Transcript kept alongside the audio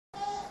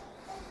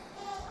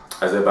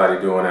How's everybody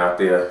doing out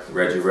there?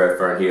 Reggie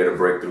Redfern here to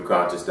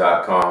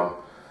BreakthroughConscious.com.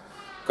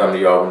 Coming to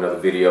y'all with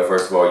another video.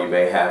 First of all, you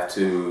may have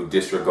to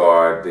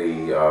disregard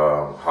the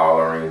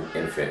hollering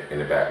infant in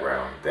the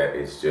background. That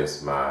is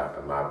just my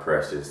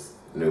precious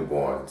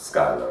newborn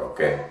Skylar,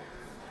 okay?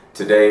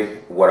 Today,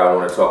 what I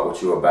want to talk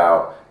with you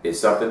about is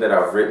something that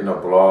I've written a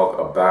blog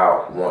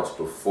about once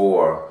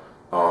before,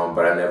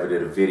 but I never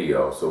did a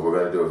video. So we're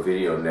going to do a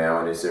video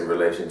now, and it's in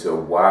relation to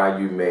why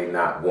you may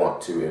not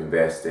want to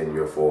invest in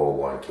your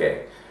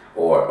 401k.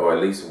 Or at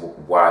least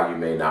why you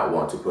may not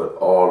want to put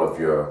all of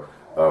your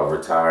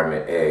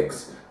retirement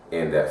eggs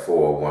in that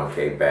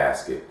 401k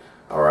basket.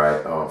 All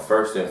right.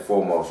 First and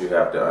foremost, you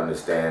have to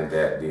understand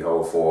that the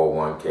whole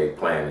 401k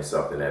plan is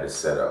something that is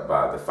set up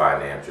by the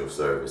financial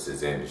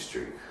services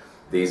industry.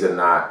 These are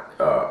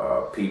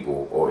not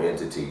people or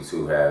entities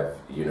who have,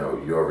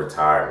 your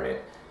retirement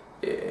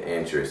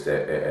interest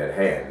at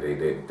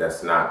hand.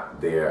 That's not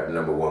their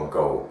number one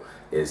goal,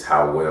 is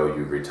how well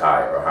you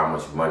retire or how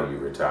much money you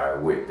retire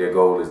with. Their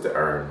goal is to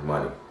earn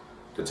money,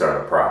 to turn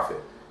a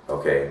profit,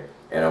 okay?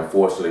 And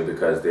unfortunately,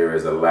 because there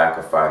is a lack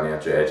of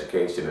financial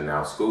education in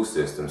our school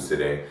systems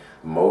today,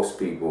 most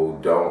people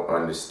don't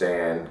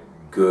understand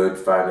good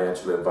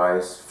financial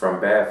advice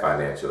from bad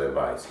financial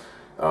advice.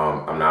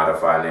 I'm not a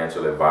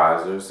financial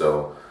advisor,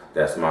 so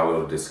that's my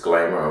little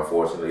disclaimer.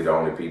 Unfortunately, the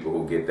only people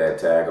who get that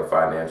tag of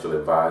financial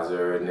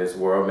advisor in this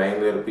world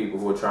mainly are the people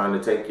who are trying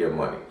to take your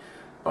money.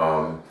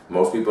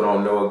 Most people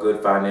don't know a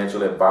good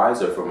financial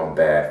advisor from a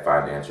bad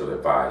financial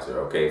advisor,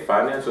 okay?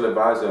 Financial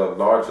advisors are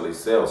largely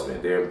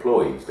salesmen. They're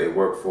employees. They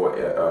work for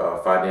a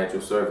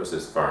financial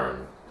services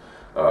firm.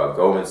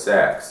 Goldman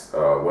Sachs,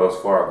 Wells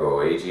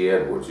Fargo, A.G.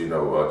 Edwards,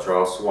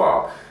 Charles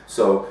Schwab.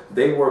 So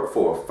they work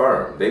for a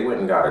firm. They went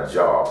and got a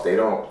job. They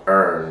don't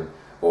earn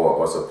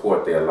or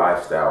support their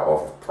lifestyle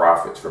off of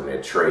profits from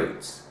their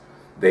trades.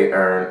 They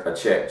earn a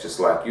check just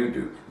like you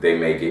do. They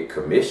may get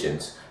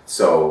commissions.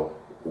 So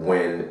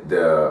when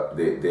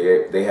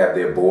they have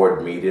their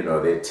board meeting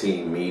or their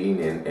team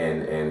meeting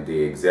and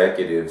the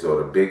executives or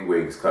the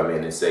bigwigs come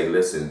in and say,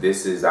 listen,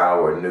 this is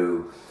our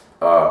new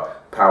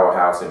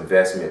powerhouse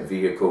investment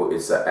vehicle.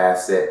 It's an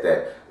asset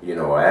that, an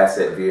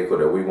asset vehicle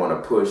that we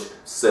want to push,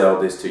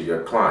 sell this to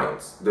your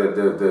clients.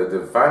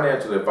 The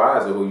financial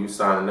advisor who you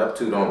signing up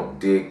to don't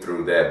dig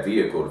through that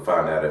vehicle to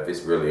find out if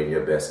it's really in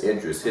your best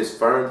interest. His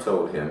firm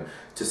told him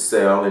to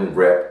sell and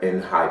rep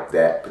and hype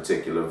that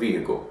particular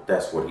vehicle.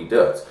 That's what he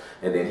does.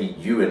 And then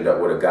you end up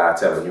with a guy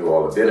telling you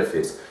all the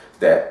benefits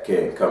that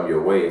can come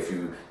your way if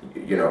you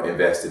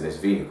invest in this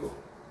vehicle.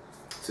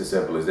 It's as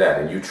simple as that.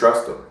 And you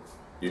trust him.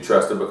 You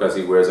trust him because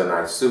he wears a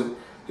nice suit.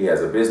 He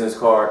has a business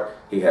card.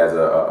 He has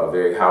a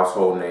very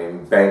household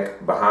name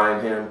bank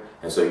behind him.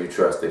 And so you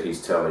trust that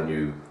he's telling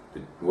you,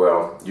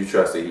 you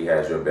trust that he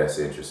has your best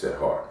interest at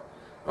heart.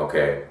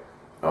 Okay.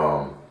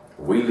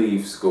 We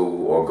leave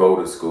school or go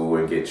to school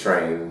and get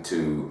trained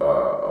to,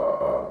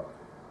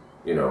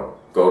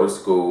 go to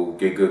school,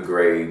 get good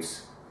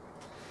grades,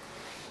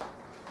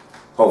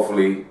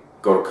 hopefully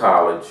go to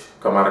college,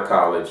 come out of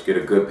college, get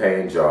a good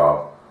paying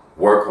job,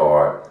 work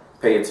hard,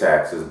 pay your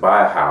taxes,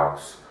 buy a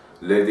house,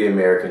 live the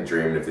American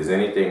dream. And if there's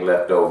anything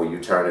left over,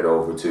 you turn it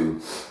over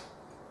to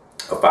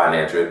a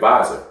financial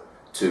advisor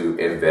to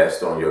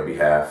invest on your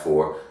behalf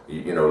for,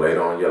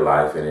 later on in your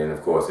life and then,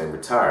 of course, in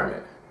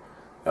retirement.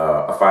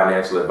 A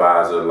financial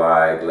advisor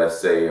like, let's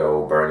say,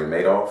 Bernie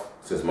Madoff,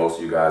 since most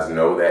of you guys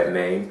know that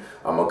name,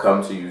 I'm going to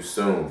come to you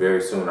soon,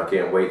 very soon. I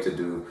can't wait to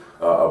do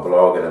a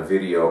blog and a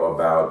video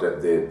about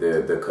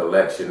the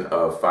collection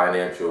of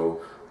financial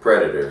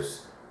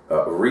predators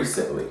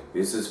recently.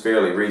 This is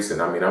fairly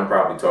recent. I mean, I'm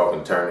probably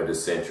talking turn of the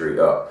century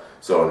up.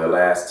 So in the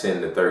last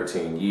 10 to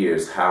 13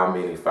 years, how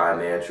many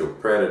financial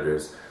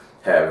predators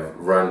have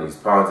run these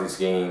Ponzi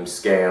schemes,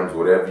 scams,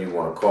 whatever you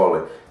want to call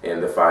it,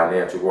 in the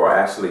financial world?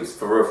 Actually,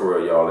 for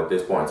real, y'all, at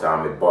this point in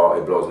time, it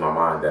blows my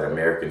mind that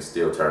Americans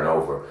still turn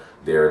over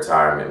their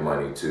retirement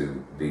money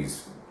to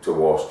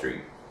Wall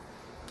Street.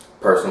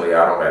 Personally,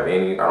 I don't have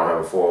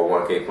a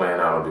 401k plan.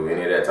 I don't do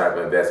any of that type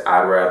of invest.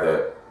 I'd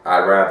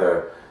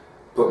rather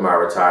put my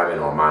retirement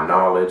on my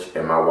knowledge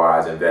and my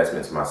wise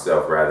investments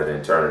myself rather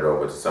than turn it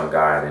over to some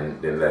guy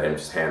and then let him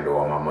just handle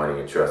all my money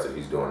and trust that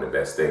he's doing the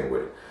best thing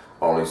with it.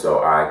 Only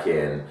so I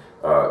can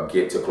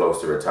get to close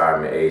to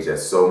retirement age,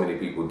 as so many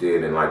people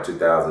did in like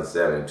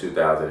 2007 and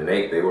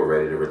 2008. They were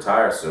ready to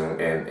retire soon,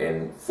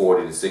 and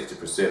 40 to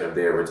 60% of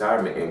their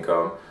retirement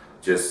income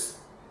just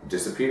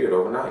disappeared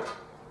overnight.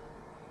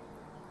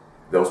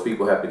 Those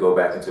people have to go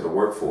back into the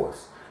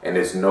workforce, and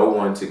there's no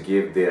one to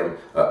give them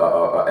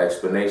an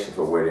explanation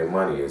for where their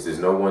money is. There's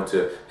no one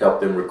to help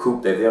them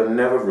recoup that. They'll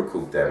never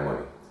recoup that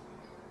money.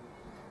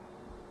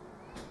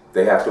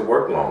 They have to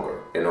work longer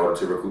in order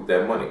to recoup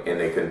that money. And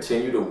they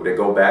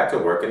go back to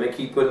work and they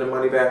keep putting the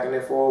money back in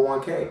their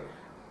 401k.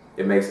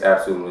 It makes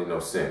absolutely no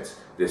sense.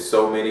 There's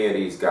so many of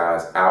these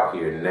guys out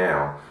here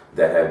now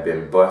that have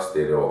been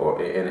busted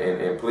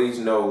and please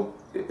know,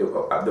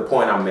 the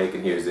point I'm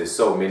making here is there's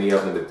so many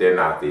of them that they're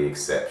not the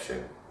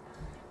exception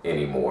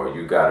anymore.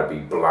 You gotta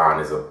be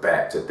blind as a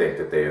bat to think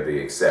that they are the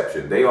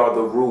exception. They are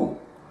the rule.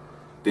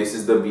 This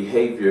is the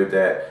behavior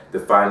that the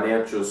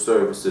financial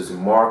services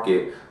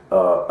market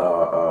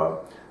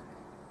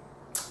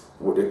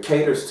it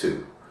caters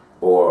to,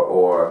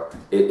 or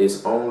it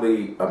is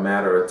only a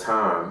matter of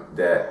time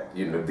that,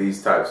 you know,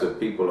 these types of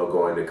people are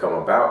going to come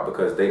about,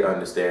 because they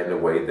understand the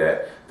way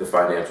that the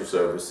financial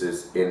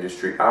services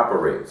industry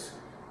operates,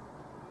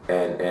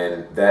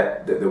 and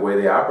that the way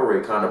they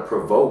operate kind of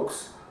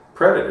provokes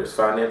predators,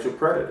 financial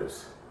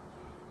predators.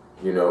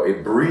 You know,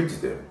 it breeds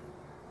them.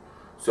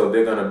 So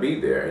they're going to be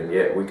there, and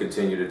yet we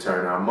continue to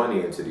turn our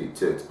money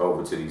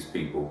over to these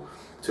people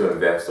to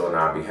invest on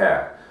our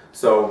behalf.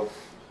 So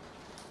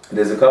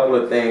there's a couple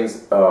of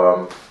things.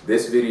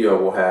 This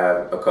video will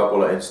have a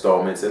couple of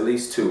installments, at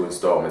least 2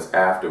 installments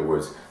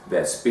afterwards,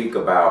 that speak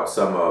about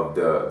some of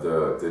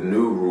the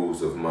new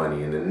rules of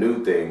money and the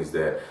new things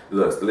that,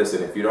 look,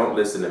 listen, if you don't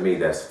listen to me,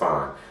 that's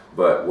fine.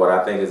 But what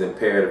I think is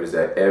imperative is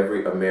that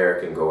every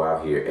American go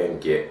out here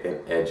and get an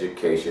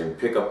education,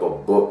 pick up a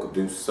book,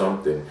 do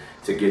something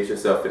to get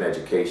yourself an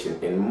education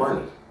in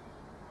money,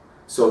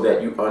 so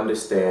that you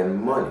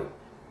understand money.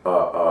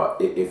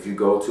 If you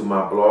go to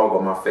my blog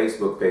or my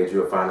Facebook page,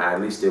 you'll find I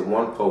at least did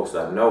one post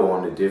I know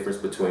on the difference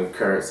between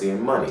currency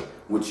and money,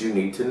 which you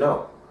need to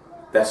know.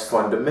 That's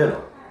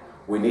fundamental.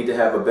 We need to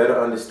have a better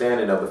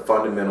understanding of the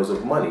fundamentals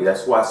of money.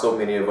 That's why so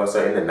many of us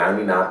are in the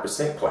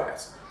 99%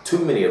 class. Too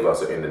many of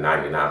us are in the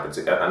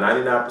 99%. A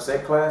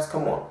 99% class?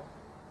 Come on.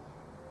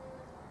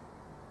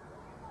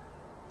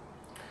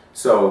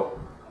 So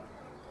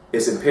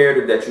it's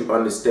imperative that you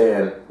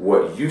understand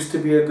what used to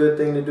be a good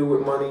thing to do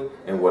with money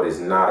and what is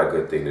not a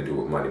good thing to do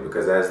with money.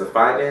 Because as the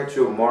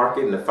financial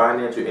market and the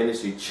financial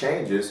industry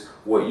changes,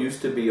 what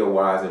used to be a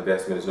wise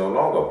investment is no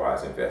longer a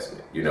wise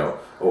investment, you know?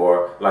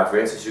 Or like, for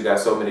instance, you got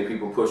so many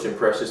people pushing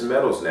precious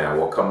metals now,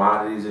 or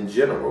commodities in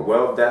general.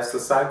 Well, that's the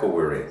cycle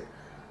we're in.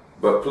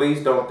 But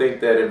please don't think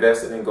that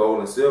investing in gold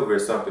and silver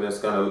is something that's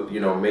going to,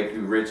 you know, make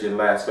you rich and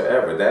last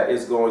forever. That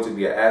is going to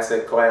be an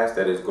asset class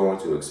that is going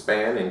to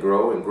expand and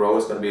grow and grow.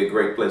 It's going to be a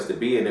great place to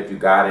be in if you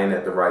got in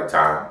at the right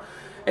time.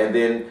 And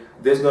then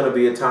there's going to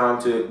be a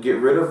time to get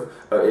rid of,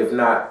 if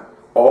not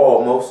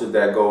all, most of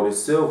that gold and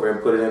silver,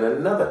 and put it in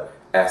another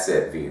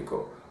asset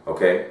vehicle.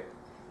 Okay?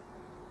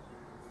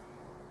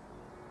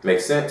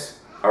 Makes sense?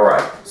 All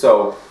right,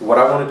 so what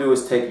I want to do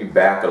is take you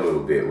back a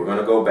little bit. We're going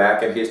to go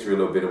back in history a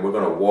little bit, and we're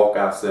going to walk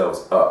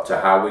ourselves up to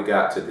how we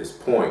got to this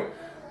point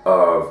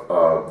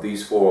of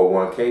these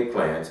 401k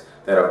plans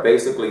that are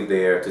basically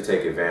there to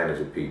take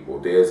advantage of people.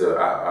 There's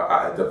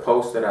the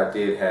post that I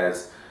did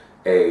has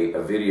a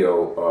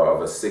video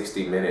of a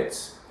 60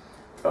 minutes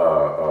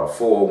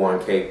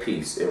 401k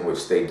piece in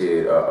which they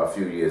did a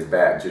few years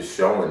back, just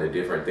showing the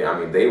different things. I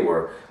mean, they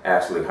were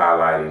actually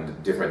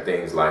highlighting different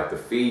things like the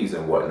fees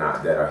and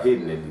whatnot that are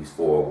hidden in these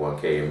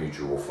 401k and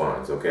mutual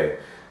funds, okay?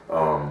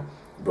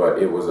 But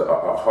it was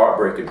a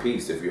heartbreaking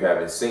piece. If you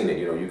haven't seen it,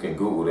 you know, you can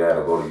Google that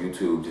or go to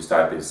YouTube, just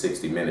type in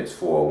 60 minutes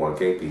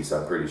 401k piece.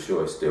 I'm pretty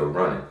sure it's still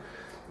running.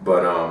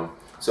 But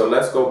so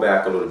let's go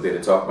back a little bit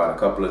and talk about a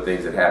couple of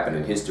things that happened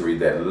in history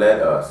that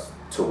led us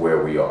to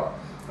where we are,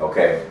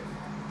 okay?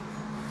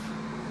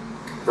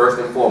 First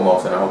and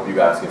foremost, and I hope you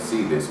guys can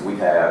see this, we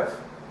have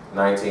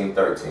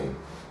 1913.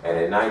 And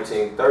in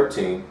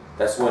 1913,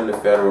 that's when the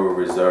Federal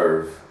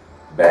Reserve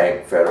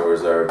Bank, Federal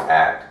Reserve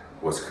Act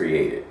was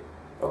created,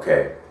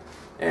 okay?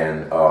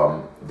 And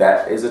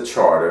that is a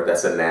charter,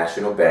 that's a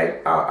national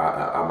bank.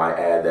 I might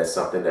add that's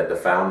something that the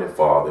founding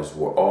fathers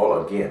were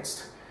all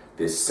against,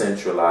 this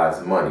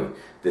centralized money,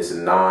 this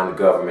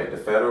non-government. The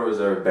Federal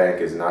Reserve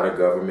Bank is not a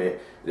government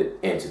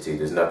entity.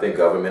 There's nothing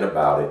government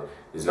about it.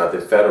 There's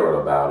nothing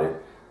federal about it.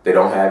 They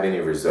don't have any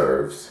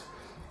reserves.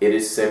 It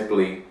is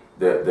simply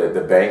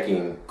the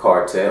banking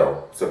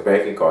cartel. It's a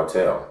banking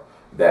cartel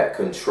that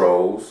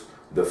controls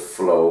the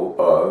flow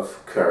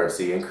of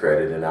currency and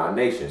credit in our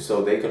nation.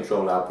 So they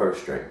control our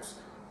purse strings.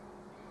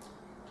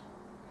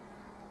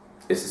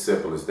 It's as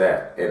simple as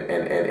that.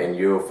 And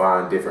you'll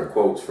find different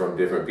quotes from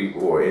different people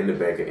who are in the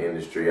banking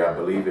industry. I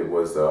believe it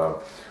was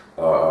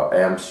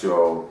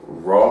Amschel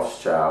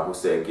Rothschild who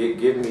said,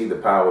 give me the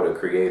power to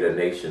create a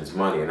nation's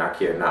money, and I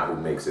care not who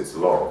makes its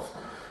laws.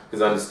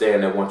 Because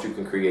understand that once you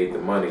can create the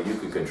money, you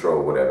can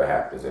control whatever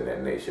happens in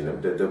that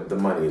nation. The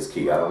money is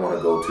key. I don't want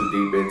to go too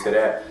deep into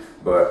that,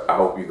 but I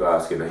hope you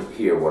guys can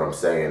hear what I'm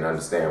saying,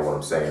 understand what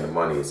I'm saying. The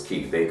money is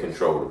key. They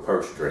control the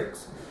purse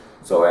strings.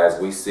 So as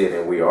we sit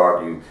and we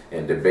argue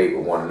and debate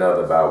with one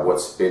another about what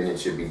spending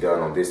should be done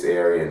on this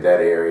area and that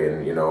area,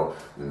 and, you know,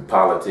 and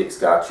politics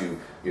got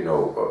you,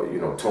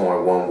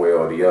 torn one way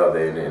or the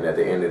other, and at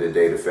the end of the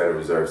day, the Federal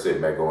Reserve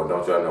sitting back going,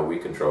 don't y'all know we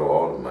control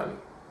all the money?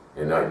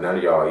 And none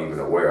of y'all are even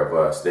aware of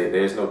us.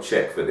 There's no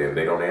check for them.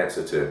 They don't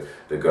answer to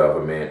the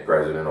government,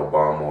 President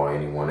Obama, or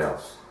anyone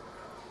else.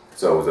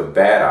 So it was a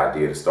bad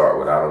idea to start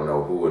with. I don't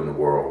know who in the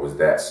world was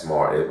that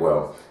smart.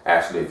 Well,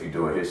 actually, if you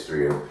do a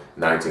history of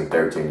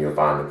 1913, you'll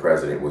find the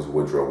president was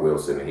Woodrow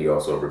Wilson, and he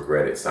also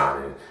regretted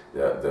signing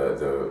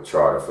the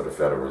charter for the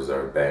Federal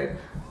Reserve Bank.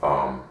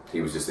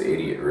 He was just an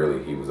idiot,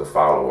 really. He was a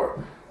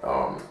follower.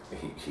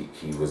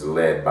 He was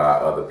led by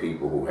other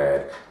people who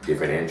had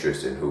different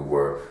interests and who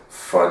were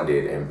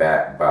funded and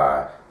backed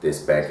by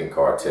this banking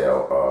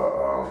cartel.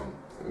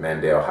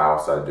 Mandel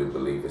House, I do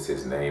believe is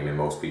his name, and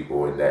most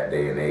people in that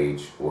day and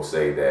age will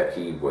say that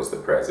he was the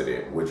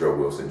president. Woodrow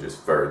Wilson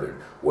just furthered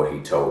what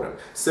he told him.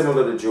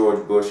 Similar to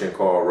George Bush and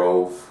Karl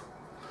Rove.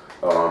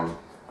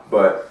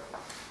 But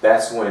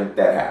that's when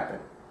that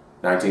happened.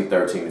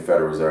 1913, the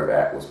Federal Reserve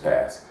Act was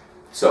passed.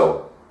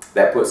 So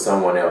that put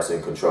someone else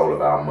in control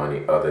of our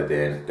money other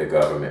than the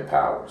government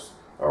powers.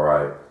 All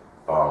right.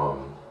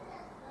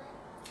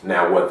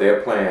 Now, what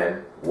their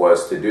plan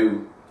was to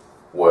do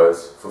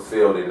was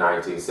fulfilled in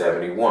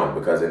 1971,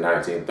 because in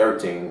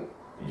 1913,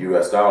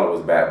 U.S. dollar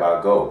was backed by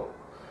gold.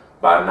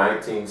 By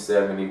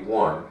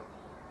 1971,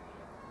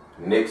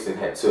 Nixon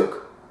had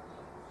took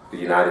the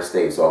United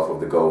States off of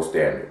the gold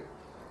standard.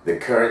 The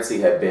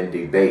currency had been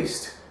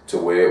debased to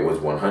where it was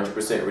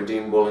 100%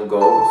 redeemable in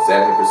gold,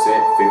 70%,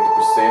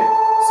 50%,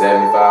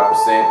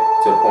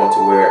 75%, to the point to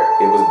where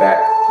it was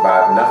backed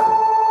by nothing.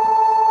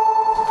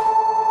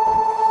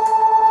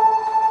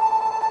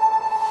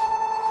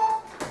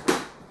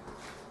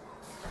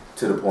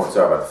 To the point,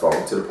 sorry about the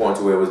phone, to the point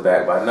to where it was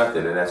backed by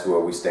nothing, and that's where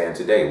we stand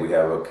today. We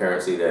have a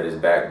currency that is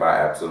backed by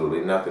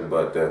absolutely nothing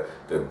but the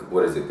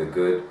what is it, the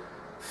good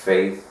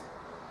faith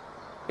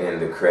and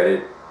the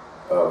credit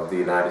of the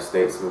United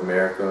States of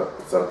America,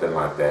 something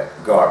like that.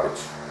 Garbage.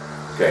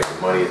 Okay,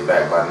 the money is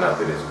backed by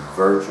nothing. It's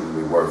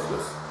virtually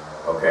worthless.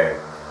 Okay,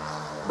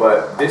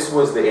 but this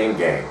was the end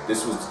game.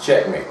 This was the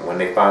checkmate when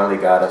they finally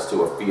got us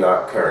to a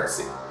fiat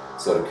currency.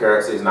 So the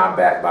currency is not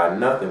backed by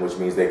nothing, which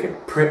means they can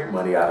print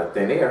money out of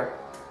thin air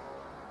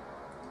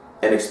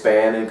and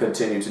expand and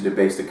continue to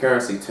debase the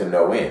currency to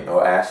no end,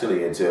 or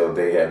actually until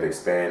they have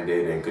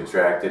expanded and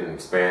contracted and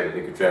expanded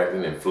and contracted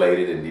and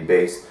inflated and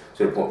debased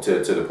to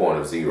the point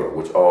of zero,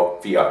 which all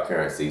fiat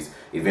currencies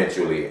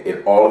eventually,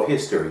 in all of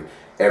history,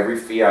 every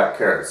fiat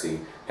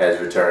currency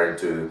has returned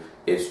to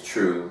its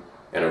true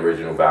and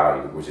original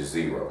value, which is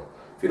zero.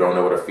 If you don't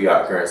know what a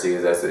fiat currency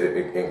is, that's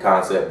in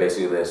concept,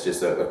 basically that's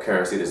just a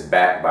currency that's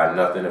backed by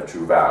nothing of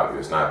true value.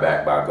 It's not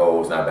backed by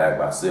gold, it's not backed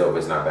by silver,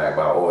 it's not backed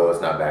by oil,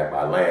 it's not backed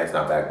by land, it's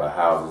not backed by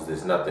houses,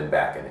 there's nothing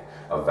backing it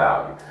of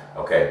value.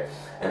 Okay,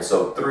 and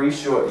so 3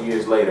 short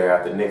years later,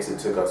 after Nixon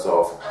took us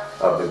off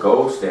of the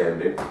gold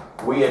standard,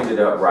 we ended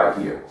up right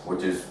here,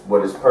 which is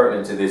what is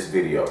pertinent to this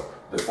video,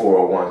 the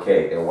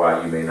 401k and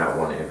why you may not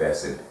want to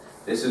invest in it.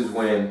 This is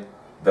when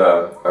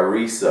the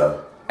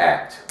ERISA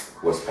Act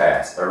was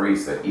passed.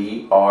 ERISA,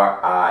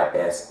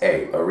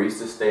 E-R-I-S-A.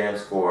 ERISA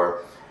stands for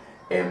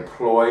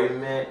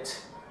Employer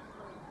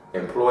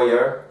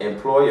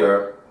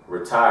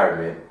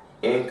Retirement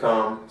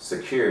Income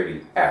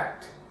Security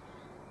Act.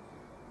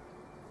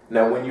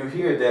 Now, when you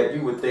hear that,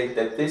 you would think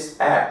that this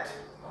act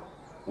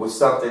was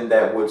something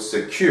that would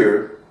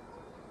secure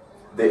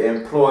the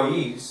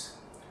employee's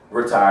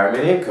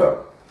retirement income.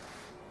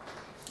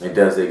 It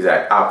does the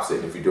exact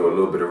opposite. If you do a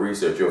little bit of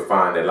research, you'll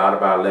find that a lot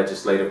of our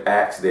legislative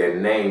acts, they're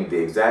named the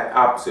exact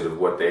opposite of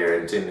what they are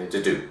intended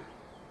to do.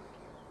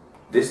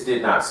 This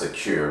did not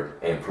secure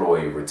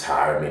employee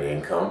retirement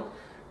income.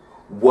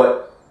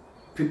 What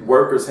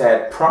workers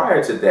had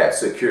prior to that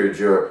secured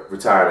your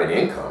retirement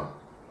income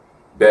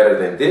better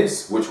than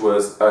this, which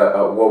was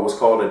what was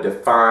called a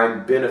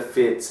defined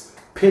benefits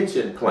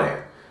pension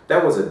plan.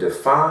 That was a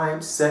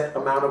defined set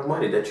amount of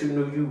money that you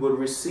knew you would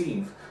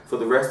receive for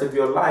the rest of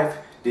your life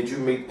had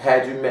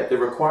you met the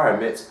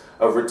requirements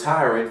of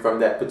retiring from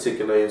that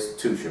particular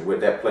institution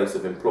with that place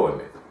of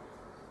employment.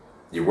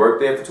 You work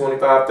there for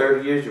 25,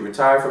 30 years, you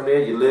retire from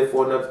there, you live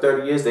for another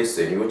 30 years, they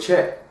send you a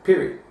check,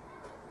 period.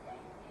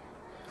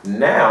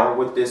 Now,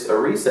 with this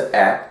ERISA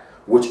Act,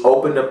 which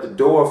opened up the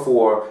door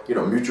for,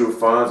 mutual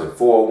funds and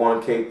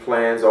 401k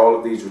plans, all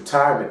of these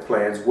retirement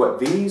plans, what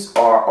these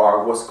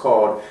are what's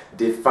called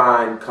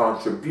defined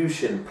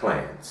contribution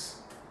plans.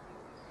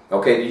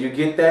 Okay, do you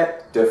get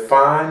that?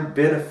 Defined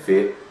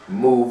benefit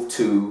moved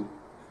to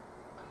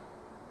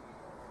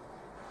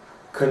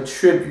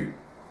contribute.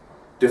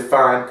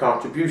 Defined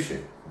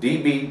contribution.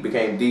 DB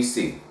became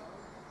DC.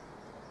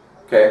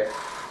 Okay?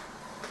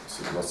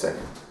 Just 1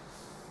 second.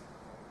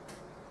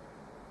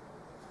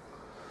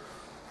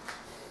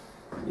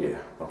 Yeah,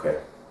 okay.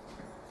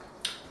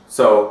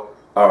 So,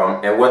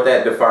 and what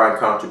that defined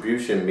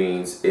contribution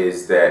means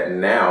is that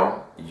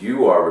now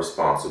you are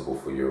responsible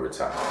for your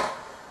retirement,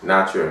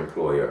 not your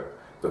employer,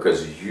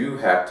 because you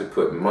have to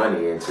put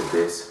money into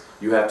this.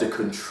 You have to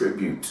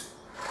contribute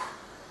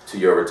to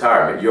your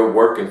retirement. You're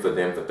working for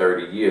them for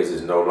 30 years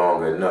is no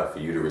longer enough for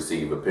you to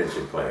receive a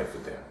pension plan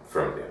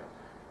from them.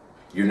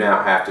 You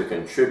now have to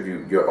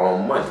contribute your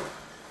own money,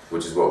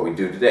 which is what we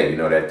do today.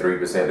 That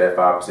 3%, that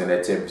 5%,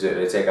 that 10%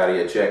 they take out of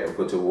your check and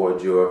put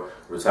towards your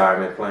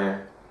retirement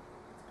plan.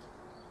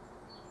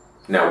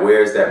 Now,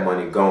 where's that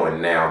money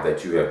going now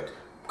that you have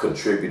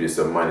contributed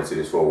some money to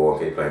this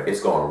 401k plan?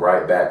 It's going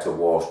right back to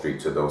Wall Street,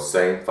 to those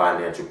same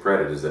financial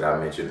predators that I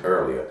mentioned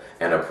earlier,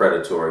 and a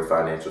predatory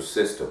financial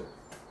system.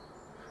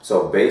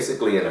 So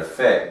basically, in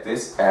effect,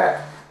 this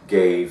act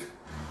gave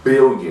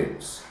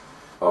billions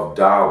of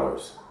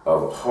dollars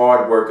of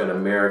hard-working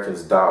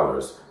Americans'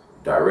 dollars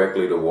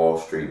directly to Wall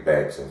Street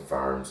banks and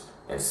firms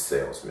and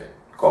salesmen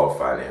called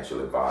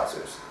financial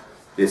advisors.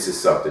 This is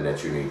something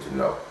that you need to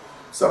know,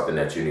 something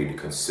that you need to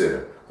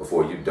consider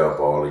before you dump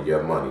all of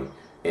your money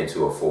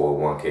into a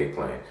 401k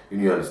plan. You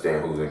need to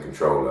understand who's in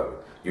control of it.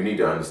 You need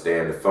to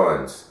understand the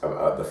funds,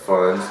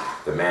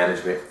 the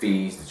management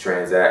fees, the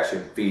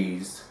transaction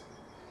fees.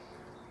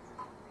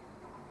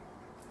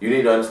 You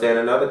need to understand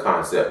another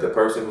concept. The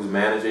person who's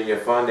managing your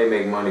fund, they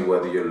make money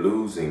whether you're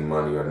losing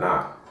money or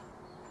not.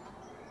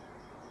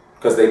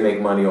 Because they make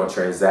money on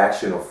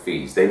transactional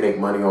fees. They make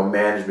money on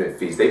management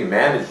fees. They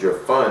manage your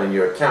fund and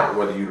your account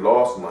whether you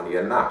lost money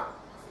or not.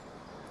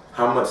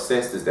 How much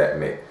sense does that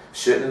make?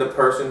 Shouldn't the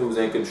person who's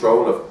in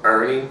control of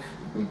earning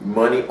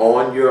money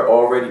on your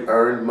already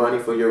earned money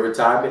for your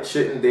retirement,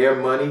 shouldn't their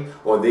money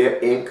or their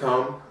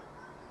income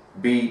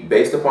be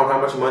based upon how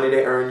much money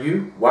they earn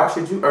you? Why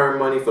should you earn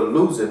money for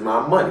losing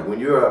my money when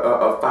you're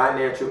a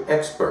financial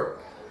expert?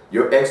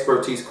 Your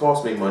expertise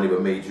cost me money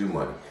but made you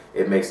money.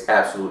 It makes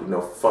absolutely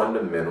no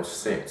fundamental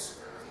sense.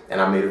 And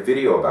I made a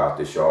video about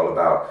this, y'all,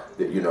 about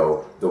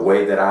the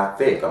way that I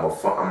think. I'm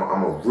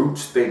a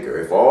roots thinker.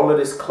 If all of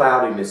this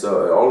cloudiness,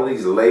 all of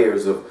these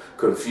layers of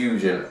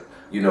confusion,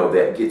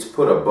 that gets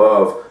put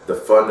above the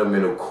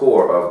fundamental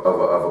core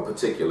of a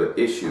particular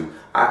issue,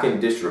 I can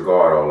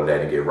disregard all of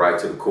that and get right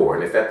to the core.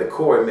 And if at the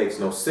core it makes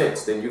no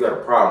sense, then you got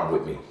a problem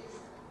with me.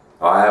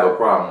 Or I have a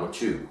problem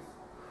with you.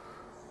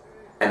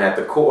 And at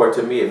the core,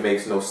 to me, it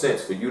makes no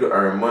sense for you to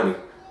earn money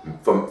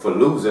for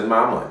losing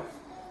my money.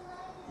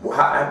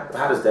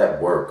 How does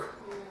that work?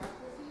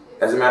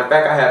 As a matter of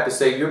fact, I have to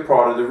say you're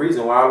part of the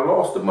reason why I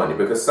lost the money,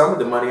 because some of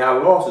the money I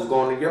lost is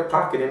going in your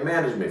pocket in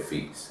management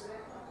fees,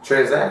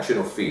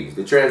 transactional fees,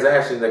 the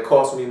transactions that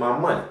cost me my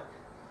money.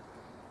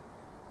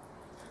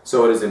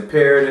 So it is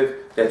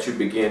imperative that you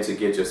begin to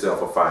get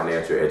yourself a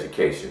financial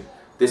education.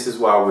 This is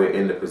why we're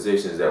in the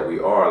positions that we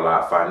are a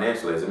lot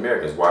financially as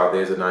Americans, while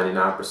there's a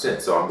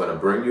 99%. So I'm going to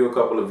bring you a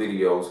couple of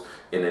videos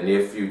in the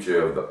near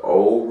future of the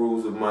old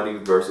rules of money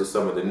versus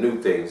some of the new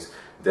things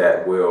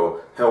that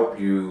will help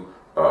you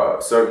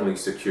certainly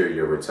secure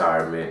your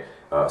retirement,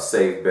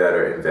 save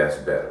better,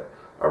 invest better.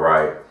 All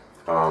right.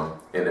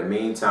 In the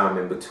meantime,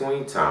 in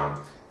between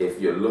time, if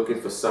you're looking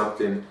for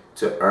something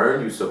to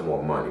earn you some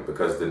more money,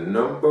 because the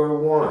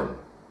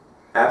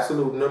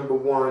absolute number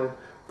one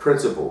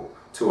principle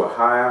to a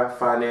higher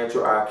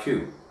financial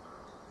IQ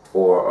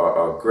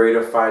or a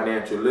greater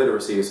financial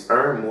literacy is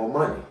earn more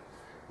money.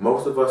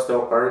 Most of us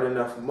don't earn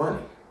enough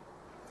money.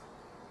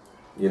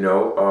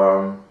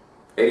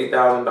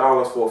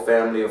 $80,000 for a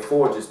family of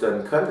 4 just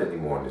doesn't cut it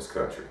anymore in this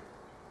country.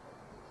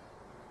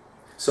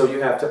 So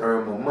you have to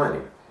earn more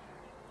money.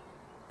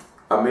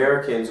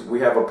 Americans, we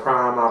have a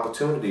prime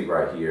opportunity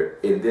right here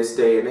in this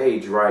day and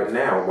age right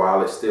now,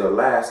 while it still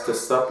lasts, to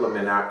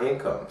supplement our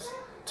incomes,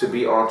 to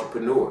be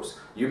entrepreneurs.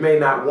 You may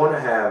not want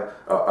to have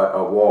a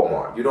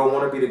Walmart. You don't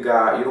want to be the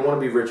guy, you don't want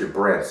to be Richard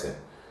Branson,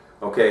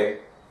 okay?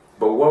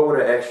 But what would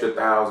an extra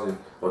 1,000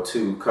 or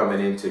 2 coming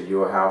into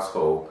your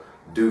household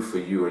do for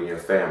you and your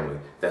family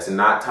that's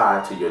not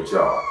tied to your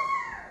job,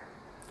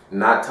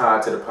 not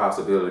tied to the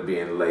possibility of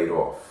being laid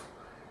off?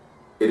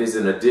 It is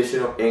an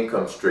additional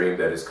income stream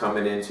that is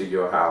coming into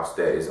your house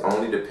that is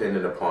only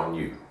dependent upon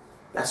you.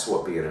 That's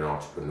what being an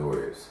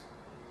entrepreneur is.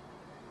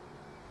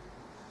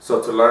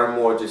 So to learn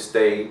more, just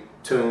stay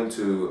tuned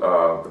to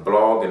the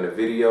blog and the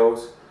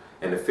videos,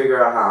 and to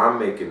figure out how I'm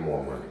making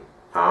more money,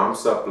 how I'm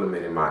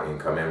supplementing my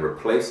income and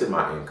replacing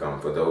my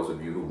income. For those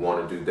of you who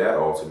want to do that,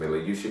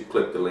 ultimately, you should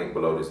click the link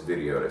below this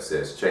video that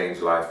says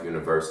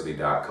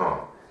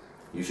changelifeuniversity.com.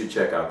 You should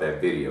check out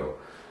that video,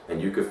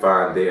 and you can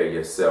find there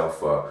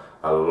yourself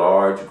a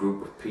large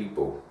group of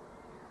people,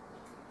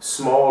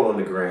 small on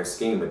the grand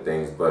scheme of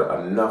things, but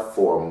enough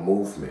for a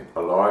movement.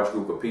 A large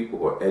group of people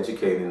who are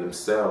educating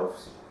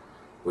themselves.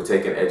 We're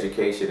taking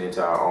education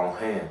into our own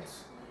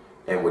hands,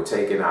 and we're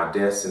taking our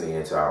destiny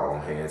into our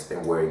own hands,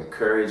 and we're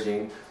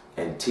encouraging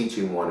and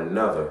teaching one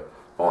another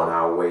on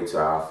our way to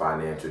our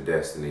financial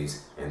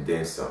destinies and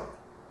then some.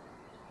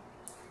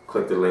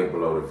 Click the link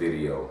below the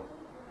video.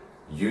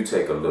 You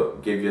take a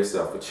look. Give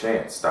yourself a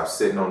chance. Stop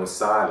sitting on the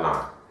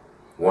sideline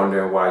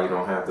wondering why you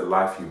don't have the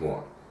life you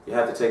want. You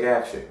have to take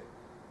action.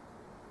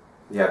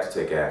 You have to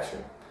take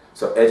action.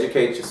 So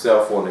educate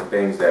yourself on the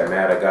things that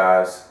matter,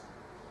 guys,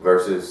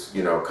 versus,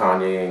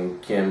 Kanye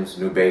and Kim's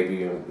new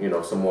baby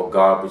and, some more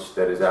garbage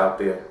that is out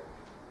there.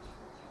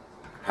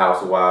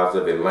 Housewives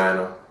of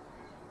Atlanta.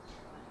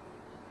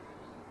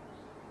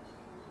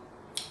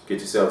 Get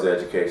yourselves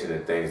education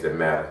in things that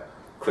matter.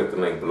 Click the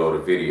link below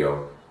the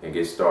video and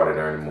get started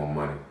earning more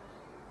money.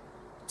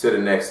 Till the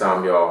next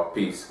time, y'all.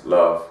 Peace,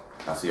 love.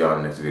 I'll see y'all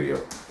in the next video.